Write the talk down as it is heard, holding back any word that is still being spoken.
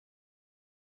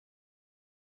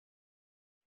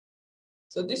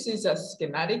So this is a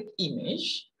schematic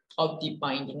image of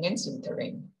debinding and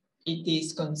sintering. It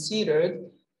is considered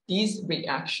these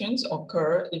reactions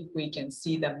occur if we can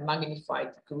see the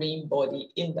magnified green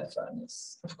body in the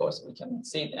furnace. Of course, we cannot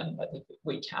see them, but if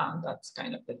we can, that's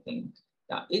kind of the thing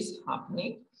that is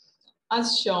happening.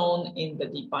 As shown in the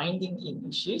debinding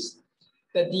images,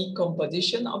 the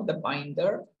decomposition of the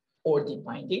binder or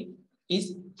debinding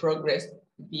is progressed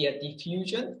via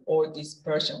diffusion or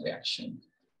dispersion reaction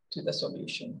to the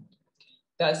solution.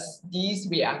 Thus, these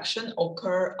reactions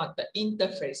occur at the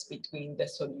interface between the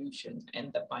solution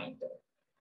and the binder.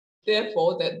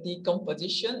 Therefore, the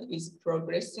decomposition is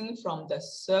progressing from the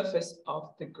surface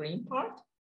of the green part.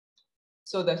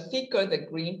 So the thicker the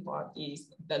green part is,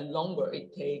 the longer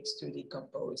it takes to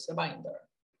decompose the binder.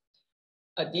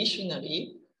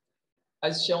 Additionally,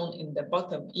 as shown in the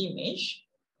bottom image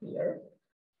here,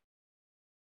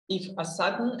 if a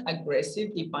sudden aggressive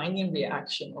debinding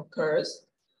reaction occurs,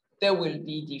 there will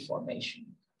be deformation.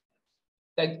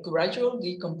 The gradual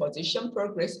decomposition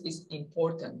progress is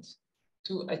important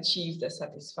to achieve the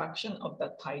satisfaction of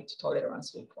the tight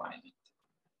tolerance requirement.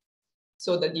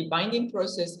 So the debinding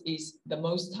process is the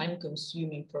most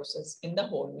time-consuming process in the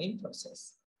whole MIM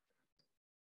process.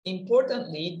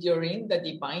 Importantly, during the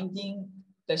debinding,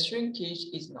 the shrinkage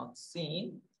is not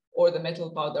seen or the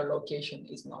metal powder location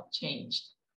is not changed.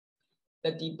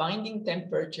 The debinding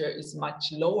temperature is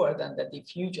much lower than the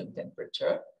diffusion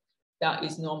temperature. That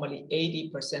is normally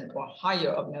 80% or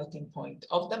higher of melting point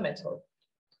of the metal.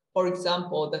 For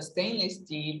example, the stainless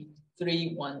steel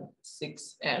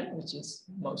 316L, which is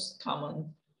most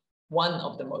common, one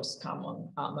of the most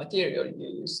common material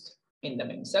used in the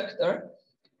MIM sector,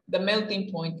 the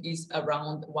melting point is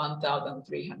around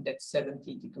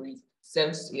 1,370 degrees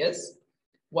Celsius,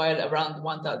 while around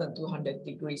 1,200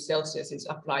 degrees Celsius is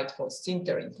applied for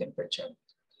sintering temperature.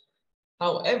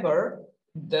 However,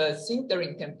 the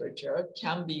sintering temperature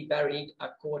can be varied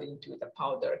according to the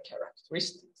powder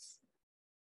characteristics.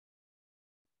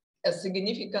 A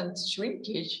significant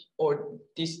shrinkage or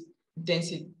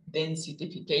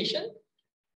densification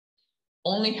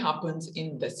only happens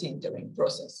in the sintering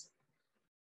process.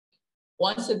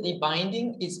 Once the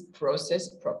debinding is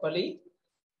processed properly,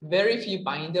 very few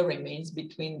binder remains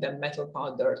between the metal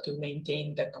powder to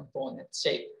maintain the component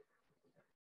shape.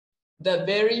 The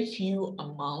very few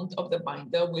amount of the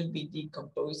binder will be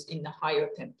decomposed in a higher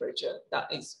temperature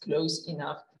that is close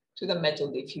enough to the metal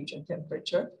diffusion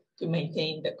temperature to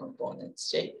maintain the component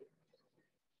shape.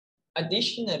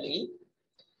 Additionally,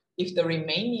 if the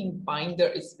remaining binder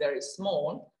is very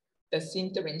small, the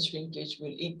sintering shrinkage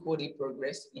will equally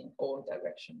progress in all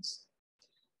directions.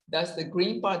 Thus, the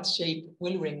green part shape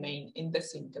will remain in the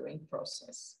sintering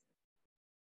process.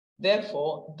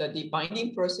 Therefore, the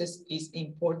debinding process is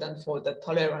important for the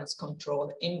tolerance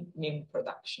control in MIM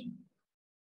production.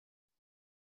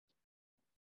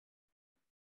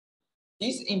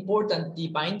 These important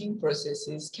debinding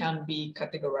processes can be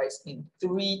categorized in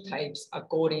 3 types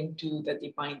according to the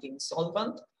debinding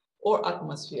solvent or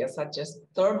atmosphere, such as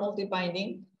thermal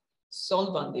debinding,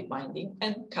 solvent debinding,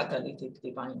 and catalytic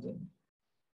debinding.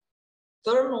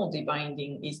 Thermal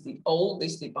debinding is the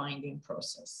oldest debinding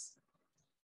process.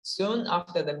 Soon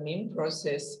after the MIM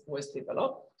process was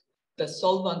developed, the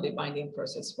solvent debinding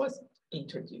process was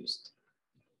introduced.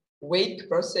 Wake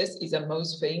process is the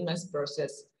most famous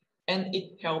process, and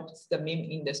it helps the MIM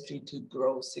industry to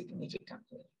grow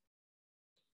significantly.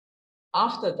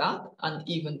 After that, an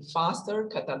even faster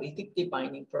catalytic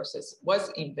debinding process was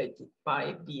invented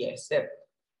by BASF.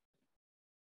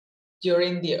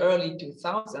 During the early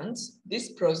 2000s,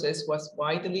 this process was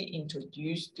widely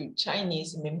introduced to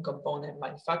Chinese MIM component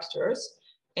manufacturers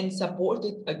and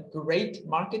supported a great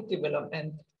market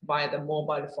development by the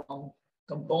mobile phone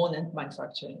component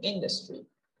manufacturing industry.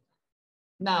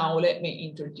 Now, let me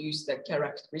introduce the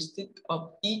characteristic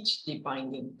of each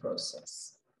debinding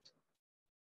process.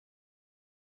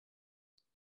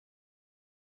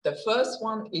 The first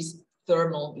one is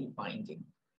thermal debinding.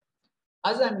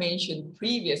 As I mentioned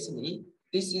previously,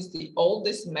 this is the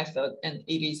oldest method and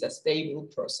it is a stable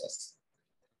process.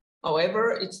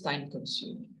 However, it's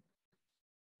time-consuming.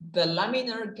 The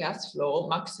laminar gas flow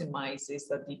maximizes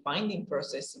the debinding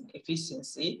processing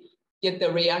efficiency, yet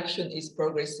the reaction is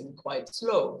progressing quite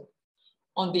slow.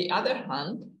 On the other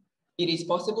hand, it is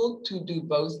possible to do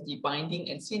both debinding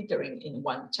and sintering in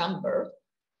one chamber,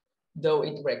 though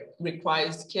it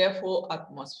requires careful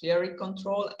atmospheric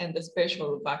control and a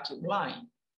special vacuum line.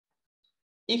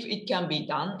 If it can be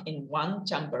done in one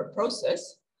chamber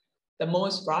process, the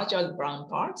most fragile brown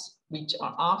parts, which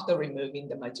are after removing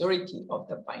the majority of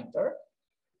the binder,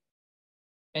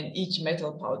 and each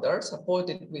metal powder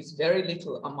supported with very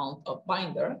little amount of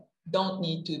binder don't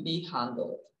need to be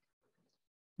handled.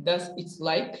 Thus, it's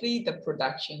likely the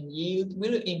production yield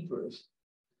will improve.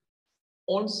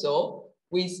 Also,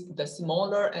 with the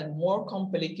smaller and more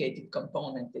complicated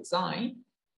component design,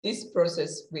 this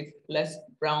process with less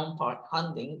brown part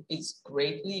handling is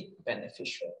greatly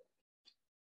beneficial.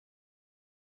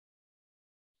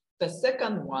 The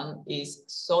second one is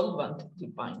solvent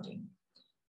debinding.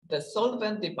 The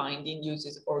solvent debinding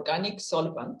uses organic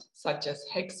solvent such as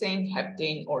hexane,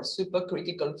 heptane, or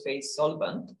supercritical phase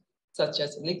solvent such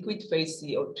as liquid phase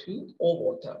CO2 or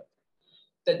water.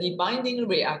 The debinding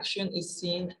reaction is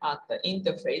seen at the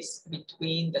interface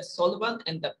between the solvent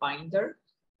and the binder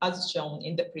as shown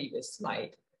in the previous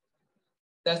slide.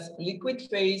 Thus, liquid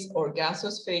phase or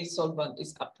gaseous phase solvent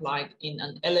is applied in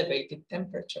an elevated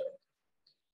temperature.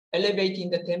 Elevating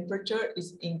the temperature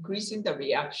is increasing the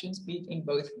reaction speed in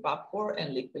both vapor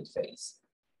and liquid phase.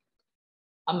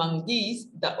 Among these,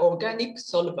 the organic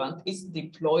solvent is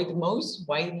deployed most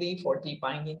widely for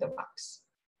debinding the wax.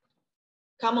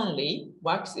 Commonly,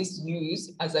 wax is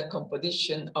used as a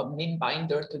composition of MIM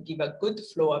binder to give a good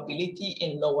flowability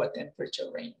in lower temperature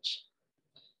range.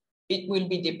 It will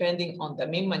be depending on the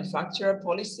MIM manufacturer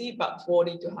policy, but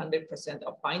 40 to 100%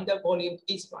 of binder volume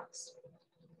is wax.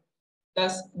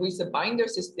 Thus, with the binder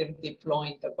system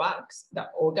deploying the wax, the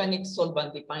organic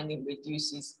solvent debinding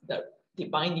reduces the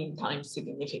debinding time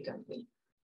significantly.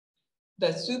 The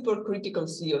supercritical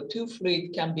CO2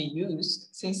 fluid can be used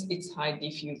since its high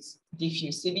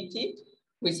diffusivity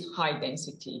with high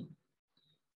density.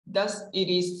 Thus, it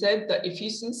is said the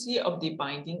efficiency of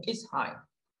debinding is high.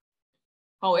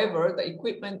 However, the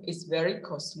equipment is very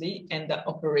costly and the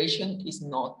operation is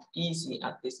not easy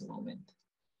at this moment.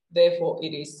 Therefore,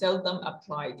 it is seldom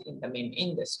applied in the MIM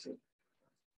industry.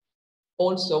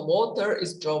 Also, water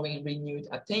is drawing renewed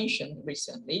attention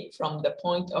recently from the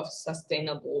point of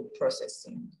sustainable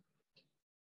processing.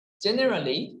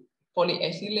 Generally,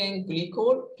 polyethylene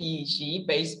glycol,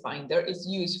 PEG-based binder is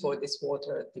used for this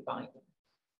water debinding.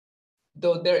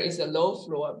 Though there is a low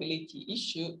flowability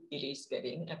issue, it is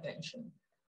getting attention.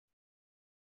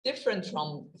 Different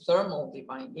from thermal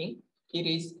debinding, it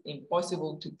is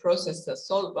impossible to process the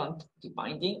solvent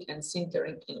debinding and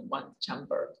sintering in one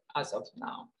chamber as of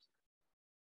now.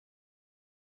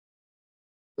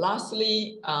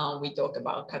 Lastly, we talk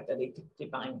about catalytic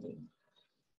debinding.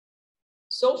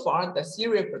 So far, the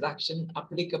serial production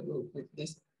applicable with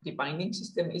this debinding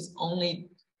system is only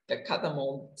the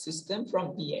Catamold system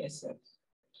from BASF.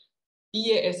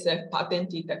 BASF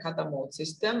patented the Catamold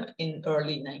system in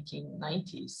early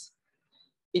 1990s.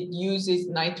 It uses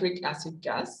nitric acid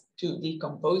gas to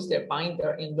decompose their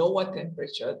binder in lower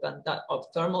temperature than that of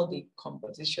thermal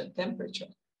decomposition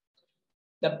temperature.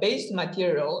 The base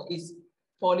material is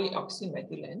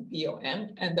polyoxymethylene,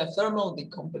 POM, and the thermal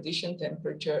decomposition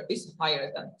temperature is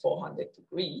higher than 400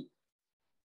 degrees,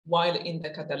 while in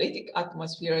the catalytic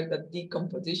atmosphere, the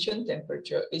decomposition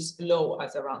temperature is low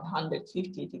as around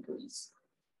 150 degrees.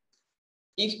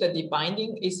 If the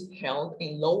debinding is held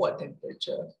in lower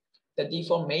temperature, the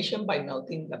deformation by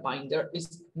melting the binder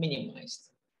is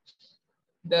minimized.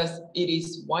 Thus, it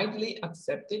is widely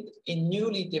accepted in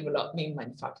newly developed MIM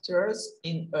manufacturers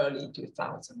in early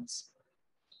 2000s.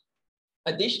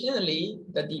 Additionally,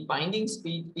 the debinding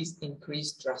speed is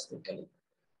increased drastically.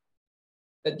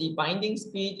 The debinding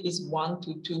speed is 1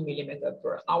 to 2 millimeters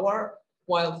per hour,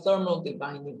 while thermal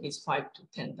debinding is 5 to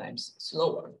 10 times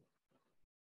slower.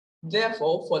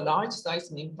 Therefore, for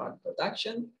large-size MIM part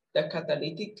production, the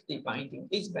catalytic debinding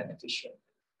is beneficial.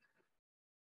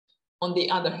 On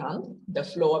the other hand, the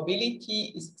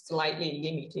flowability is slightly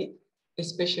limited,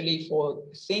 especially for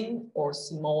thin or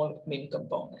small MIM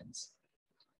components.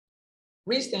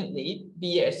 Recently,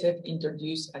 BASF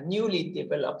introduced a newly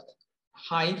developed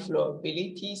high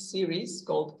flowability series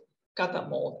called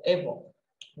Catamold Evo,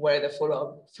 where the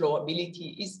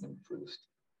flowability is improved.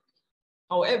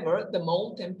 However, the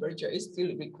mold temperature is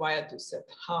still required to set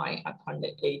high at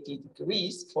 180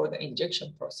 degrees for the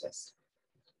injection process.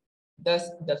 Thus,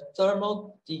 the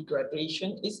thermal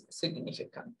degradation is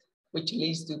significant, which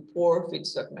leads to poor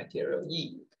feedstock material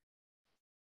yield.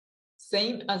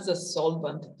 Same as the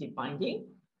solvent debinding,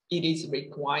 it is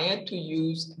required to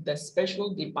use the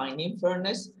special debinding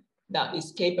furnace that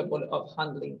is capable of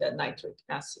handling the nitric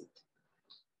acid.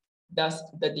 Thus,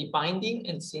 the debinding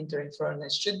and sintering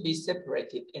furnace should be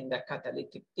separated in the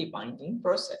catalytic debinding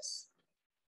process.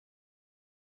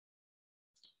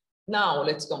 Now,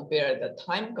 let's compare the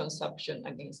time consumption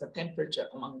against the temperature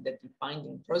among the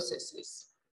debinding processes.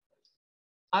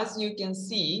 As you can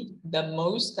see, the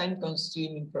most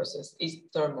time-consuming process is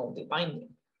thermal debinding,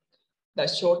 The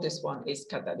shortest one is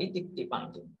catalytic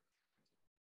debinding.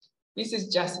 This is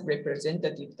just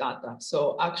representative data,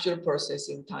 so actual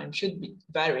processing time should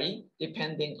vary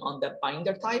depending on the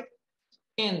binder type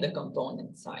and the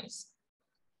component size.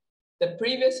 The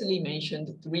previously mentioned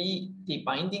 3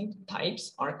 debinding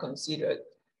types are considered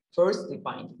first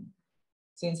debinding,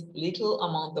 since little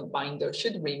amount of binder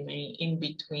should remain in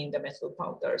between the metal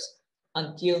powders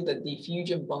until the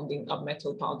diffusion bonding of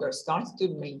metal powder starts to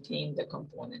maintain the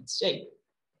component shape.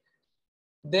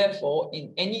 Therefore,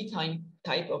 in any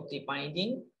type of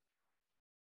debinding,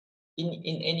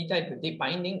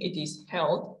 it is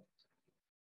held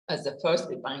as the first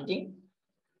debinding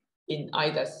in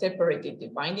either separated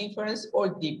debinding furnace or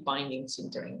debinding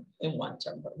sintering in one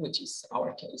chamber, which is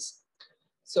our case.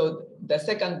 So the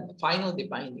second final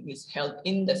debinding is held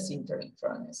in the sintering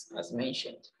furnace, as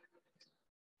mentioned.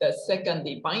 The second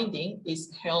debinding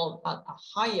is held at a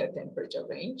higher temperature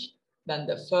range than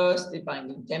the first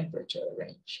debinding temperature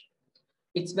range.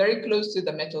 It's very close to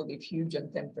the metal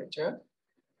diffusion temperature.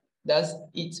 Thus,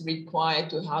 it's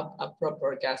required to have a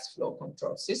proper gas flow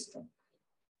control system.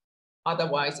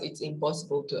 Otherwise, it's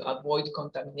impossible to avoid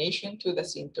contamination to the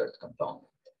sintered component.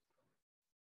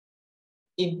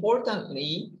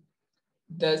 Importantly,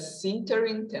 the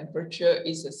sintering temperature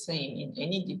is the same in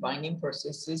any debinding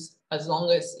processes as long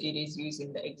as it is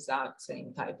using the exact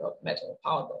same type of metal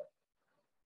powder.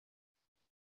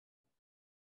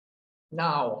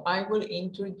 Now, I will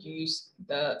introduce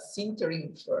the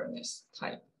sintering furnace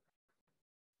type.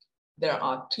 There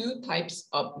are 2 types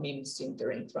of MIM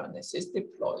sintering furnaces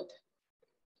deployed: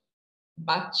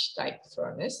 batch type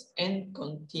furnace and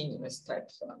continuous type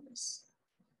furnace.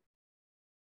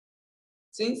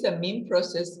 Since the MIM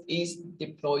process is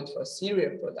deployed for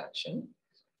serial production,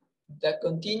 the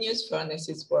continuous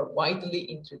furnaces were widely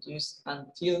introduced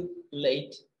until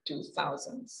late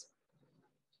 2000s.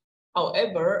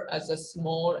 However, as a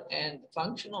small and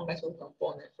functional metal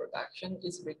component production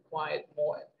is required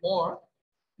more and more,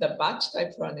 the batch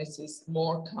type furnace is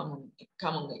more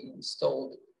commonly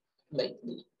installed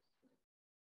lately.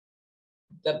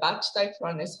 The batch type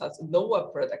furnace has lower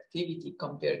productivity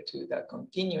compared to the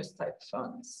continuous type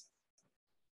furnace.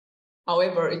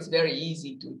 However, it's very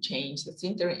easy to change the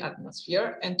sintering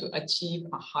atmosphere and to achieve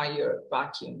a higher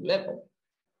vacuum level.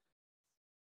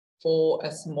 For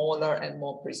a smaller and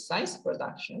more precise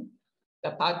production,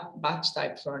 the batch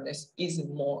type furnace is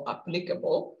more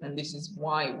applicable, and this is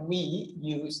why we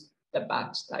use the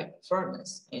batch type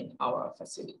furnace in our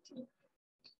facility.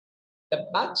 The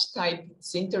batch type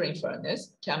sintering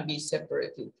furnace can be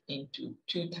separated into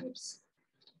 2 types: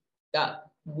 the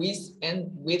with and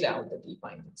without the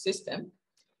debinding system.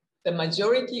 The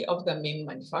majority of the MIM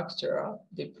manufacturer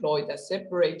deployed a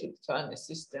separated furnace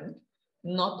system,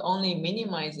 not only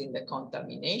minimizing the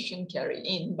contamination carried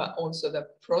in, but also the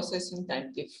processing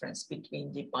time difference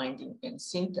between debinding and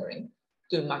sintering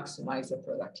to maximize the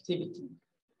productivity.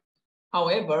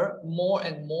 However, more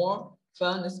and more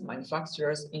furnace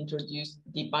manufacturers introduced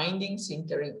debinding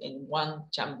sintering in one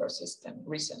chamber system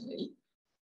recently,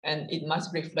 and it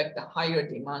must reflect the higher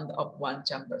demand of one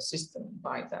chamber system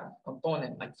by the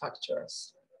component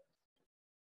manufacturers.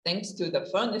 Thanks to the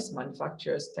furnace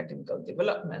manufacturers' technical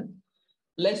development,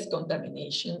 less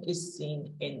contamination is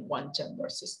seen in one chamber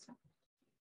system.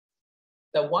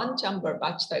 The one chamber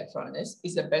batch type furnace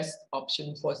is the best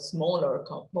option for smaller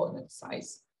component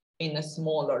size in a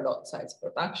smaller lot size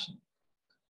production.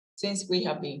 Since we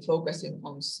have been focusing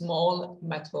on small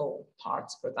metal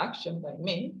parts production by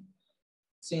MIM,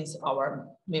 since our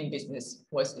MIM business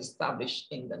was established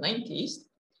in the 90s,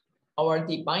 our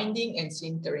debinding and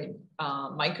sintering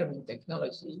micro-mim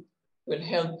technology will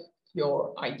help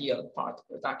your ideal part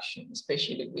production,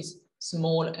 especially with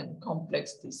small and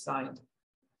complex designed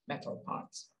metal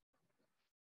parts.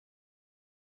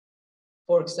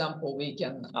 For example, we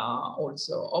can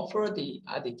also offer the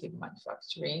additive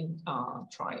manufacturing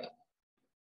trial.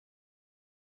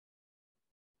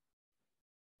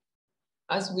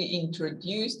 As we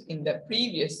introduced in the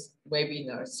previous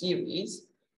webinar series,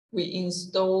 we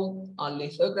installed a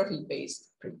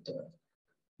lithography-based printer.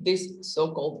 This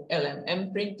so-called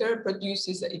LMM printer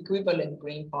produces the equivalent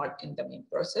green part in the MIM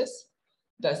process.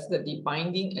 Thus, the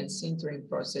debinding and sintering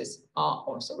process are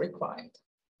also required.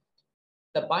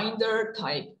 The binder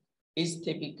type is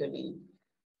typically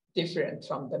different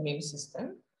from the MIM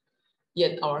system,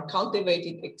 yet our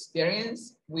cultivated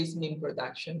experience with MIM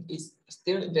production is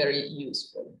still very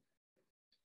useful.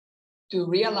 To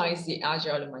realize the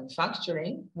agile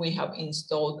manufacturing, we have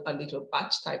installed a little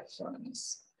batch type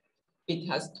furnace. It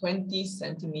has 20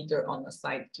 centimeters on the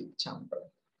side tube chamber.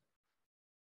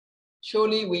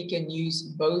 Surely we can use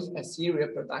both a serial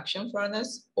production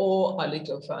furnace or a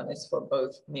little furnace for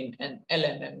both MIM and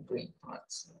LMM green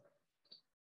parts.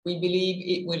 We believe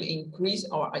it will increase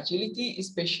our agility,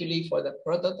 especially for the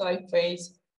prototype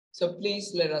phase. So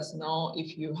please let us know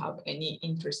if you have any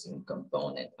interesting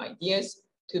component ideas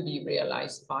to be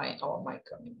realized by our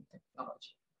micro-mim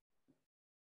technology.